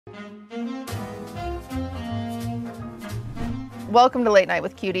Welcome to Late Night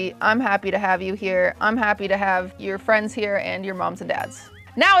with QT. I'm happy to have you here. I'm happy to have your friends here and your moms and dads.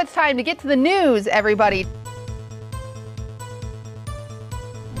 Now it's time to get to the news, everybody.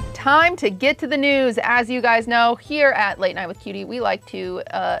 Time to get to the news. As you guys know, here at Late Night with QT, we like to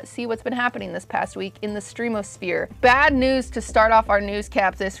see what's been happening this past week in the streamosphere. Bad news to start off our news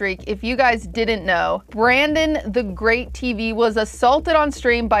cap this week. If you guys didn't know, Brandon the Great TV was assaulted on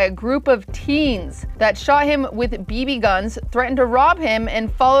stream by a group of teens that shot him with BB guns, threatened to rob him,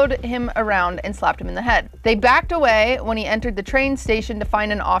 and followed him around and slapped him in the head. They backed away when he entered the train station to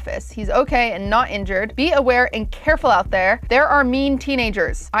find an office. He's okay and not injured. Be aware and careful out there. There are mean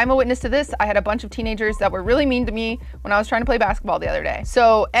teenagers. I'm a witness to this. I had a bunch of teenagers that were really mean to me when I was trying to play basketball the other day.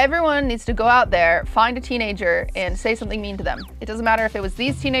 So everyone needs to go out there, find a teenager, and say something mean to them. It doesn't matter if it was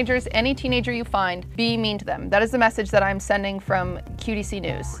these teenagers, any teenager you find, be mean to them. That is the message that I'm sending from QTC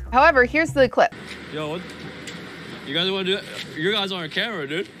News. However, here's the clip. Yo, what? You guys want to do it? You guys on camera,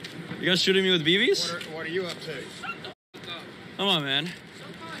 dude. You guys shooting me with BBs? What are you up to? Come on, man.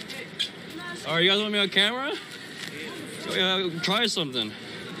 All right, you guys want me on camera? Yeah, try something.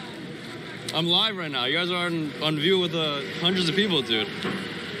 I'm live right now. You guys are on view with hundreds of people, dude.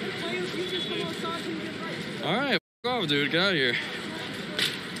 All right, f off, dude. Get out of here.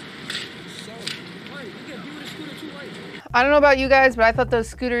 I don't know about you guys, but I thought those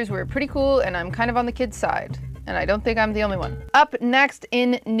scooters were pretty cool, and I'm kind of on the kids' side. And I don't think I'm the only one. Up next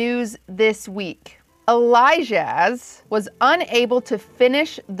in news this week. Elijah's was unable to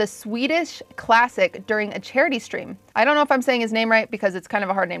finish the Swedish Classic during a charity stream. I don't know if I'm saying his name right because it's kind of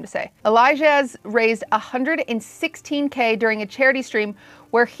a hard name to say. Elijah's raised $116K during a charity stream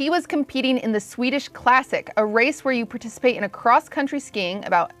where he was competing in the Swedish Classic, a race where you participate in a cross-country skiing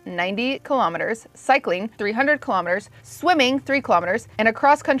about 90 kilometers, cycling 300 kilometers, swimming 3 kilometers, and a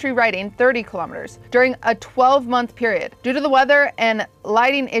cross-country riding 30 kilometers during a 12-month period. Due to the weather and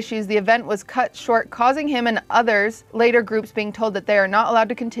lighting issues, the event was cut short, causing him and others later groups being told that they are not allowed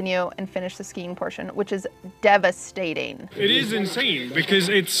to continue and finish the skiing portion, which is devastating. It is insane because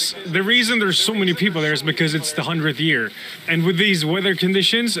it's the reason there's so many people there is because it's the 100th year. And with these weather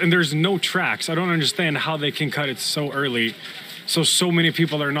conditions and there's no tracks, I don't understand how they can cut it so early. So many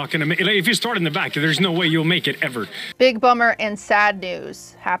people are not going to make it. Like, if you start in the back, there's no way you'll make it ever. Big bummer and sad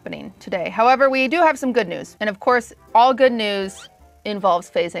news happening today. However, we do have some good news. And of course, all good news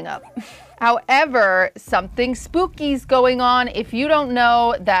involves phasing up. However, something spooky's going on. If you don't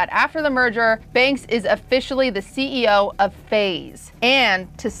know that after the merger, Banks is officially the CEO of FaZe.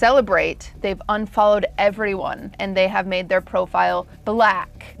 And to celebrate, they've unfollowed everyone and they have made their profile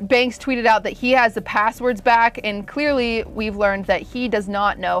black. Banks tweeted out that he has the passwords back, and clearly we've learned that he does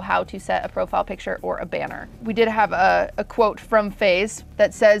not know how to set a profile picture or a banner. We did have a quote from FaZe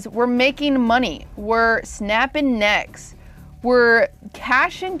that says, "We're making money, we're snapping necks, we're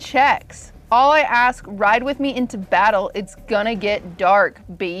cashing checks. All I ask, ride with me into battle. It's gonna get dark,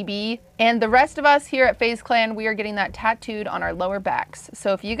 baby." And the rest of us here at FaZe Clan, we are getting that tattooed on our lower backs.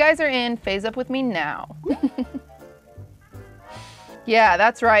 So if you guys are in, phase up with me now. Yeah,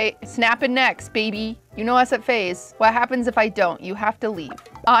 that's right. Snapping necks, baby. You know us at FaZe. What happens if I don't? You have to leave.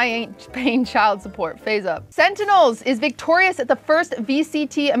 I ain't paying child support. Phase up. Sentinels is victorious at the first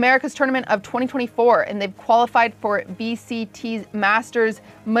VCT Americas Tournament of 2024, and they've qualified for VCT's Masters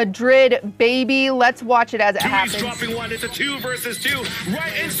Madrid, baby. Let's watch it as it happens. He's dropping one. It's a 2 versus 2.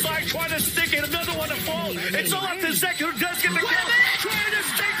 Right inside, trying to stick it. Another one to fall. It's all up to Zek, who does get the kill. Trying to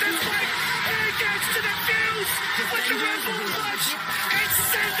stick this fight. And it gets to the fuse with the Red Bull clutch. And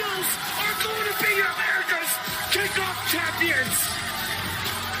Sentinels are going to be America's kickoff champions.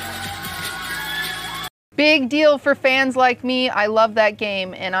 Big deal for fans like me. I love that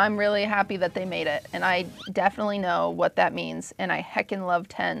game, and I'm really happy that they made it. And I definitely know what that means, and I heckin' love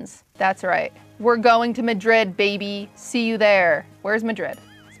 10s. That's right. We're going to Madrid, baby. See you there. Where's Madrid?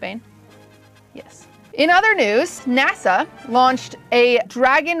 Spain? Yes. In other news, NASA launched a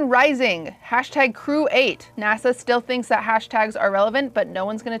Dragon Rising, #Crew8. NASA still thinks that hashtags are relevant, but no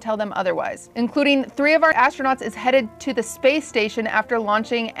one's gonna tell them otherwise. Including 3 of our astronauts is headed to the space station after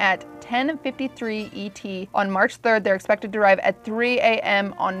launching at 10:53 ET on March 3rd. They're expected to arrive at 3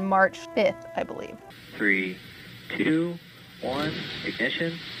 a.m. on March 5th, I believe. 3, 2, 1,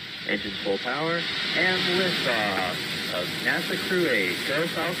 ignition, engines full power, and liftoff of NASA Crew 8. Go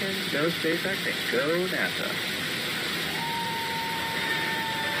Falcon, go SpaceX, and go NASA.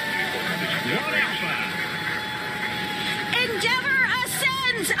 Endeavour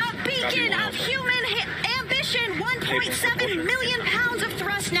ascends, a beacon of human ambition 1.0. 1.7 million pounds of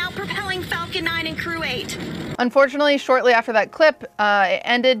thrust now propelling Falcon 9 and Crew 8. Unfortunately, shortly after that clip, it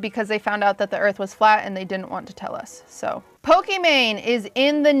ended because they found out that the Earth was flat and they didn't want to tell us. So, Pokimane is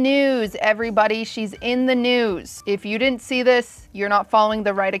in the news, everybody. She's in the news. If you didn't see this, you're not following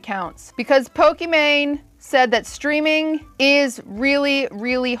the right accounts. Because Pokimane said that streaming is really,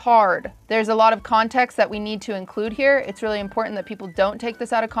 really hard. There's a lot of context that we need to include here. It's really important that people don't take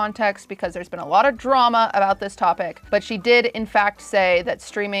this out of context because there's been a lot of drama about this topic. But she did, in fact, say that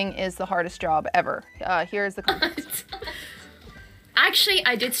streaming is the hardest job ever. Here's the context. Actually,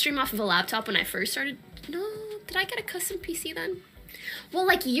 I did stream off of a laptop when I first started. No, did I get a custom PC then? Well,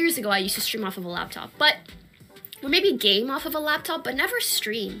 like years ago, I used to stream off of a laptop, or maybe game off of a laptop, but never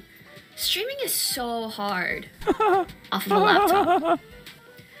stream. Streaming is so hard off of a laptop.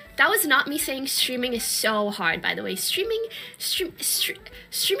 That was not me saying streaming is so hard, by the way. Streaming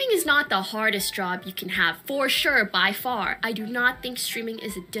is not the hardest job you can have, for sure, by far. I do not think streaming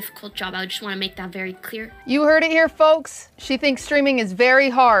is a difficult job. I just want to make that very clear. You heard it here, folks. She thinks streaming is very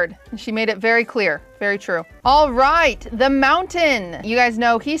hard. She made it very clear. Very true. All right, The Mountain. You guys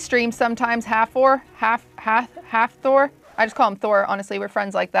know he streams sometimes half Thor. I just call him Thor, honestly, we're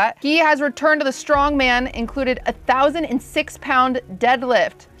friends like that. He has returned to the strongman, included a 1,006-pound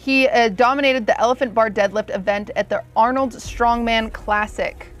deadlift. He dominated the elephant bar deadlift event at the Arnold Strongman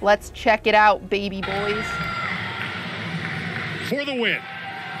Classic. Let's check it out, baby boys. For the win.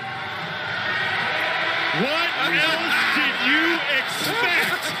 What else did you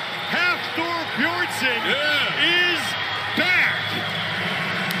expect? Hafthor Bjornsson is back.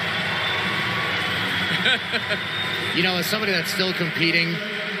 You know, as somebody that's still competing,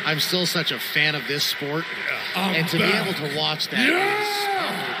 I'm still such a fan of this sport. And to be able to watch that is so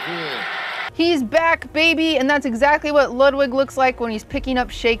cool. He's back, baby, and that's exactly what Ludwig looks like when he's picking up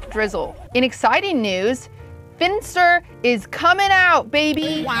Shake Drizzle. In exciting news, Finster is coming out,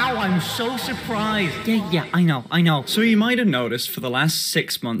 baby. Wow, I'm so surprised. Yeah, I know. So you might have noticed for the last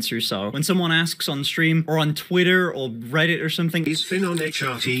 6 months or so, when someone asks on stream or on Twitter or Reddit or something, is Finn on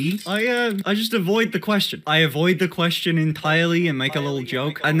HRT? I just avoid the question. I avoid the question entirely and make a little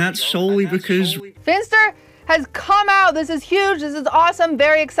joke, and that's solely because Finster has come out. This is huge. This is awesome.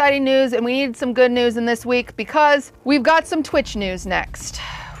 Very exciting news, and we need some good news in this week because we've got some Twitch news next.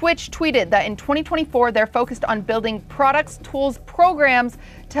 Twitch tweeted that in 2024, they're focused on building products, tools, programs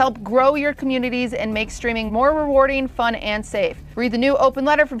to help grow your communities and make streaming more rewarding, fun, and safe. Read the new open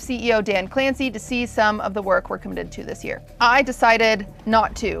letter from CEO Dan Clancy to see some of the work we're committed to this year. I decided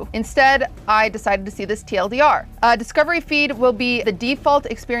not to. Instead, I decided to see this TLDR. Discovery feed will be the default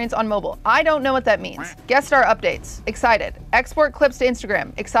experience on mobile. I don't know what that means. Guest star updates. Excited. Export clips to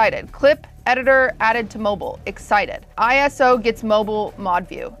Instagram. Excited. Clip editor added to mobile. Excited. ISO gets mobile mod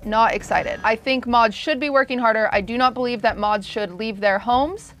view. Not excited. I think mods should be working harder. I do not believe that mods should leave their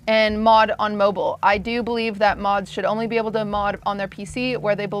homes and mod on mobile. I do believe that mods should only be able to mod on their PC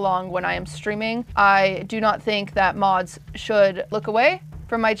where they belong when I am streaming. I do not think that mods should look away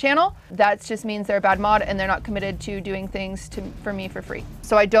from my channel. That just means they're a bad mod and they're not committed to doing things for me for free.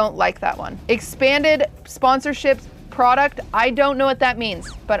 So I don't like that one. Expanded sponsorships product. I don't know what that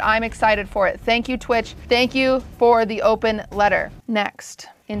means, but I'm excited for it. Thank you, Twitch. Thank you for the open letter. Next,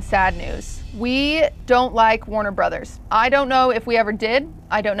 in sad news, we don't like Warner Brothers. I don't know if we ever did.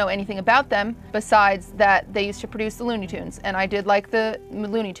 I don't know anything about them besides that they used to produce the Looney Tunes, and I did like the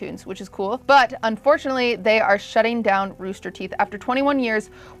Looney Tunes, which is cool. But unfortunately, they are shutting down Rooster Teeth. After 21 years,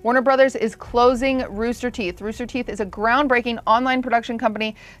 Warner Brothers is closing Rooster Teeth. Rooster Teeth is a groundbreaking online production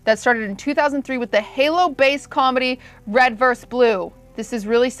company that started in 2003 with the Halo-based comedy Red vs. Blue. This is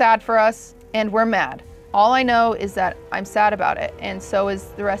really sad for us, and we're mad. All I know is that I'm sad about it, and so is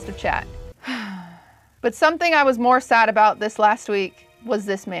the rest of chat. But something I was more sad about this last week was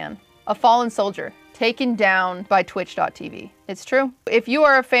this man, a fallen soldier, taken down by Twitch.tv. It's true. If you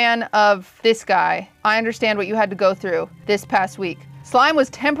are a fan of this guy, I understand what you had to go through this past week. Slime was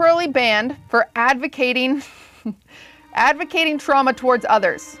temporarily banned for advocating trauma towards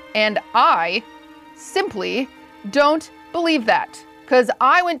others, and I simply don't believe that, because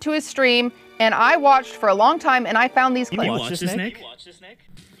I went to his stream and I watched for a long time and I found these clips. You watched this, Nick?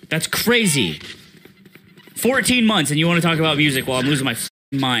 That's crazy. 14 months and you want to talk about music while I'm losing my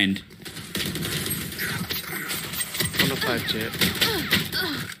mind.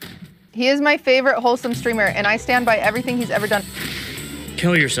 He is my favorite wholesome streamer and I stand by everything he's ever done.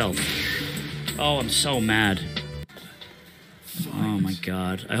 Kill yourself. Oh, I'm so mad. Oh my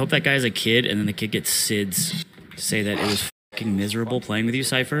god. I hope that guy's a kid and then the kid gets SIDS to say that it was fucking miserable playing with you,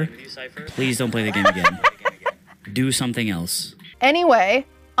 Cypher. Please don't play the game again. Do something else. Anyway,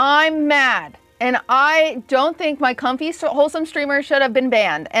 I'm mad And I don't think my comfy, wholesome streamer should have been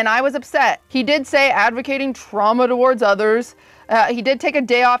banned. And I was upset. He did say advocating trauma towards others. He did take a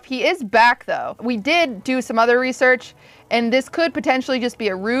day off. He is back though. We did do some other research and this could potentially just be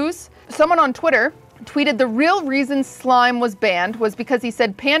a ruse. Someone on Twitter tweeted the real reason slime was banned was because he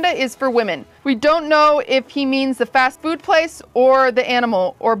said panda is for women. We don't know if he means the fast food place or the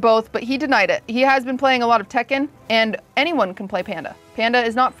animal or both, but he denied it. He has been playing a lot of Tekken and anyone can play panda. Panda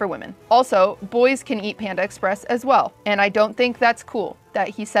is not for women. Also, boys can eat Panda Express as well. And I don't think that's cool that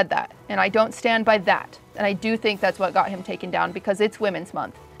he said that. And I don't stand by that. And I do think that's what got him taken down because it's Women's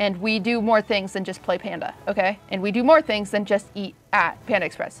Month. And we do more things than just play Panda, okay? And we do more things than just eat at Panda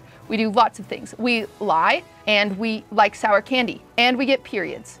Express. We do lots of things. We lie, and we like sour candy, and we get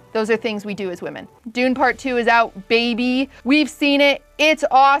periods. Those are things we do as women. Dune Part 2 is out, baby. We've seen it. It's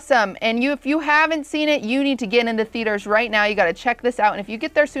awesome. And if you haven't seen it, you need to get into theaters right now. You gotta check this out. And if you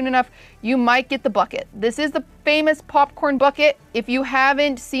get there soon enough, you might get the bucket. This is the famous popcorn bucket. If you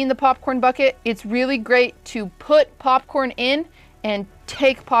haven't seen the popcorn bucket, it's really great to put popcorn in and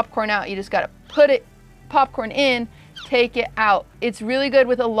take popcorn out. You just gotta put popcorn in, take it out. It's really good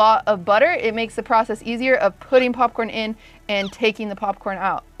with a lot of butter. It makes the process easier of putting popcorn in and taking the popcorn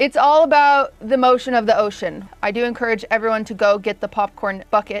out. It's all about the motion of the ocean. I do encourage everyone to go get the popcorn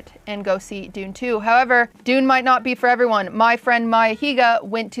bucket and go see Dune 2. However, Dune might not be for everyone. My friend Maya Higa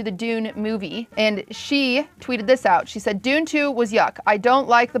went to the Dune movie and she tweeted this out. She said, Dune 2 was yuck. I don't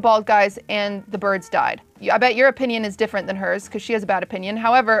like the bald guys and the birds died. I bet your opinion is different than hers because she has a bad opinion.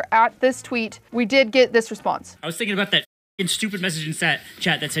 However, at this tweet, we did get this response. I was thinking about that stupid message in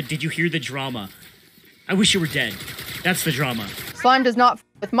chat that said, did you hear the drama? I wish you were dead. That's the drama. Slime does not f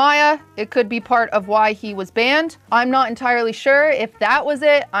with Maya. It could be part of why he was banned. I'm not entirely sure if that was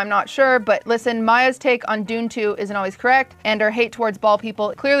it. I'm not sure, but listen, Maya's take on Dune 2 isn't always correct, and her hate towards bald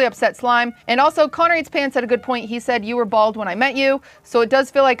people clearly upset Slime. And also, Connor Eats Pants had a good point. He said, you were bald when I met you. So it does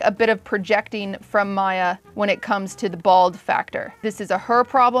feel like a bit of projecting from Maya when it comes to the bald factor. This is a her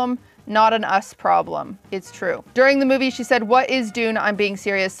problem, not an us problem. It's true. During the movie, she said, what is Dune? I'm being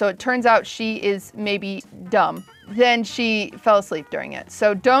serious. So it turns out she is maybe dumb. Then she fell asleep during it.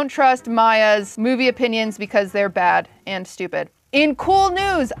 So don't trust Maya's movie opinions because they're bad and stupid. In cool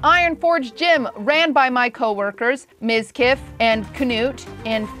news, Iron Forge Gym, ran by my coworkers, Ms. Kiff and Knut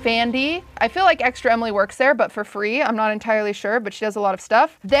and Fandy. I feel like Extra Emily works there, but for free. I'm not entirely sure, but she does a lot of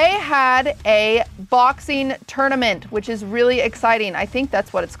stuff. They had a boxing tournament, which is really exciting. I think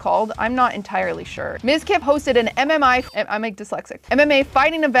that's what it's called. I'm not entirely sure. Ms. Kiff hosted an MMA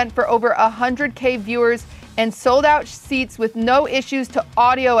fighting event for over 100K viewers and sold out seats with no issues to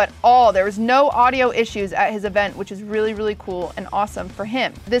audio at all. There was no audio issues at his event, which is really, really cool and awesome for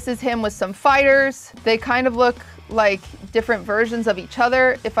him. This is him with some fighters. They kind of look like different versions of each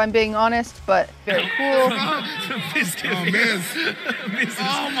other, if I'm being honest, but very cool. Oh, man.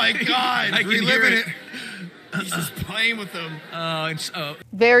 Oh my God, reliving it. He's just playing with them.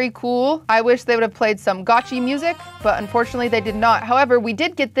 Very cool. I wish they would have played some gotchi music, but unfortunately they did not. However, we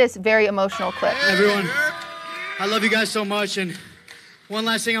did get this very emotional clip. Everyone, I love you guys so much. And one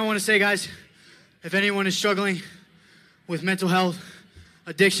last thing I want to say, guys, if anyone is struggling with mental health,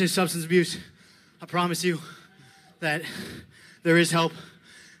 addiction, substance abuse, I promise you that there is help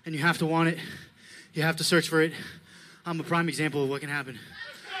and you have to want it. You have to search for it. I'm a prime example of what can happen.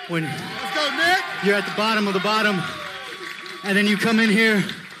 When you're at the bottom of the bottom, and then you come in here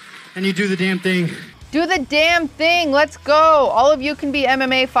and you do the damn thing. Do the damn thing, let's go. All of you can be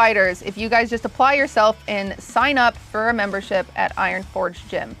MMA fighters if you guys just apply yourself and sign up for a membership at Iron Forge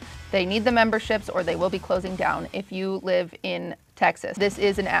Gym. They need the memberships or they will be closing down if you live in Texas. This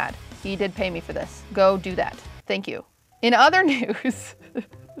is an ad. He did pay me for this. Go do that. Thank you. In other news,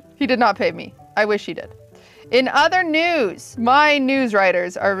 he did not pay me. I wish he did. In other news, my news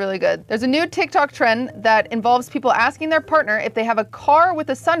writers are really good. There's a new TikTok trend that involves people asking their partner if they have a car with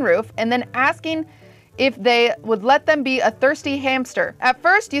a sunroof and then asking if they would let them be a thirsty hamster. At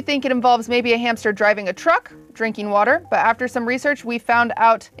first, you think it involves maybe a hamster driving a truck, drinking water, but after some research, we found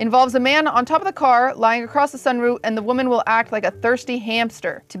out it involves a man on top of the car lying across the sunroof and the woman will act like a thirsty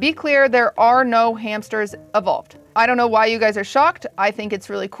hamster. To be clear, there are no hamsters evolved. I don't know why you guys are shocked. I think it's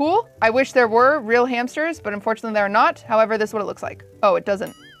really cool. I wish there were real hamsters, but unfortunately there are not. However, this is what it looks like. Oh, it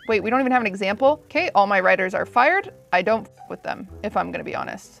doesn't. Wait, we don't even have an example. Okay, all my writers are fired. I don't f with them, if I'm gonna be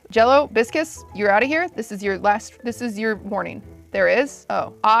honest. Jello, Biscus, you're out of here. This is your warning. There is?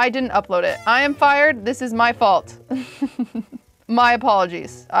 Oh, I didn't upload it. I am fired. This is my fault. My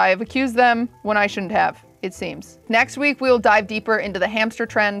apologies. I've accused them when I shouldn't have. it seems. Next week, we will dive deeper into the hamster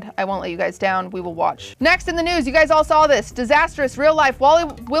trend. I won't let you guys down. We will watch. Next in the news, you guys all saw this. Disastrous real-life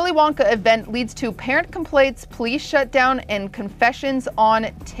Willy Wonka event leads to parent complaints, police shutdown, and confessions on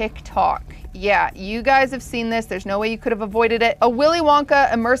TikTok. Yeah, you guys have seen this. There's no way you could have avoided it. A Willy Wonka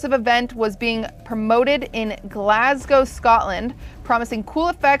immersive event was being promoted in Glasgow, Scotland, promising cool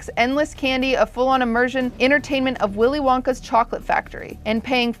effects, endless candy, a full-on immersion entertainment of Willy Wonka's chocolate factory, and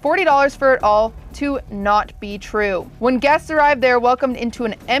paying $40 for it all to not be true. When guests arrived, they were welcomed into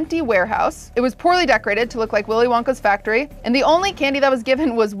an empty warehouse. It was poorly decorated to look like Willy Wonka's factory, and the only candy that was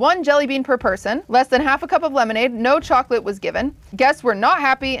given was 1 jelly bean per person, less than half a cup of lemonade, no chocolate was given. Guests were not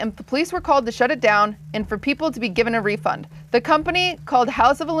happy, and the police were called to shut it down and for people to be given a refund. The company called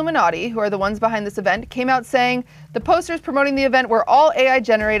House of Illuminati, who are the ones behind this event, came out saying the posters promoting the event were all AI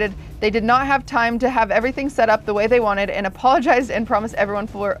generated. They did not have time to have everything set up the way they wanted and apologized and promised everyone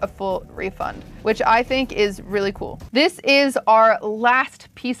for a full refund, which I think is really cool. This is our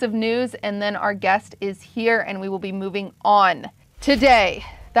last piece of news, and then our guest is here and we will be moving on. Today,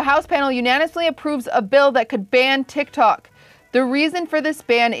 the House panel unanimously approves a bill that could ban TikTok. The reason for this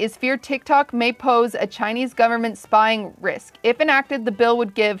ban is fear TikTok may pose a Chinese government spying risk. If enacted, the bill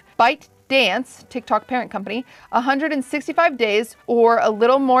would give ByteDance, TikTok parent company, 165 days or a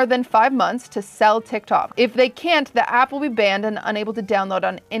little more than 5 months to sell TikTok. If they can't, the app will be banned and unable to download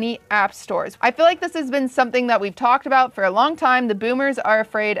on any app stores. I feel like this has been something that we've talked about for a long time. The boomers are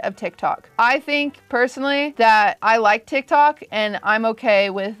afraid of TikTok. I think personally that I like TikTok and I'm okay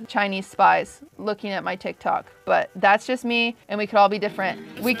with Chinese spies looking at my TikTok, but that's just me and we could all be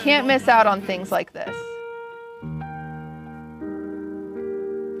different. We can't miss out on things like this.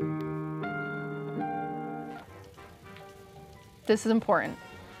 This is important.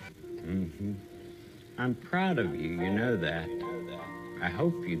 Mm-hmm. I'm proud of you, you know that. I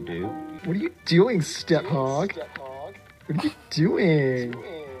hope you do. What are you doing, Step Hog? What are you doing?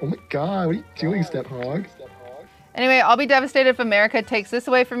 Oh my god, what are you doing, Step Hog? Anyway, I'll be devastated if America takes this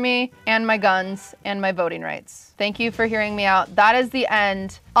away from me and my guns and my voting rights. Thank you for hearing me out. That is the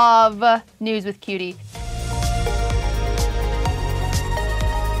end of News with Cutie.